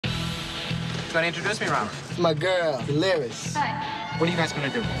You want to introduce me, Robert? My girl, Deliris. Hi. What are you guys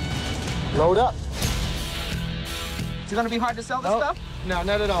going to do? Load up. Is it going to be hard to sell this stuff? No,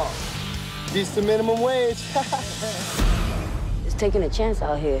 not at all. Beats the minimum wage. It's taking a chance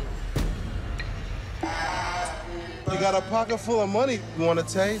out here. You got a pocket full of money. You want to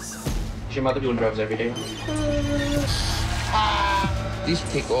taste? Is your mother doing drugs every day? These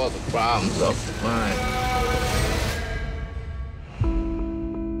take all the problems off the mind.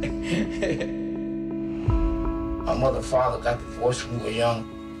 My mother and father got divorced when we were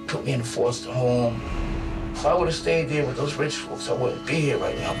young, put me in a foster home. If I would have stayed there with those rich folks, I wouldn't be here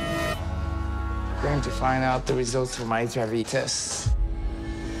right now. Going to find out the results of my HIV tests.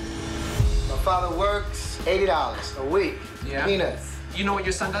 My father works $80 a week. Yeah? Peanuts. You know what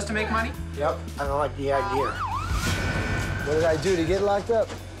your son does to make money? Yep, I don't like the idea. What did I do to get locked up?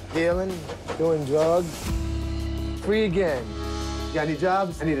 Dealing, doing drugs. Free again. You got any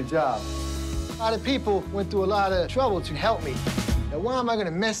jobs? I need a job. A lot of people went through a lot of trouble to help me. Now, why am I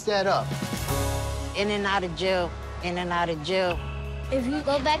gonna mess that up? In and out of jail, in and out of jail. If you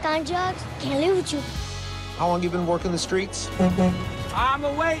go back on drugs, can't live with you. How long you been working the streets? I'm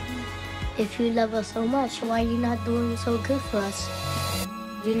awaiting. If you love us so much, why are you not doing so good for us?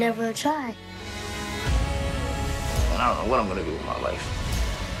 You never tried. I don't know what I'm gonna do with my life.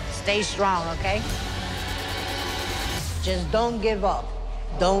 Stay strong, okay? Just don't give up.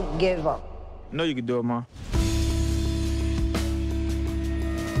 Don't give up. I know you can do it, Ma.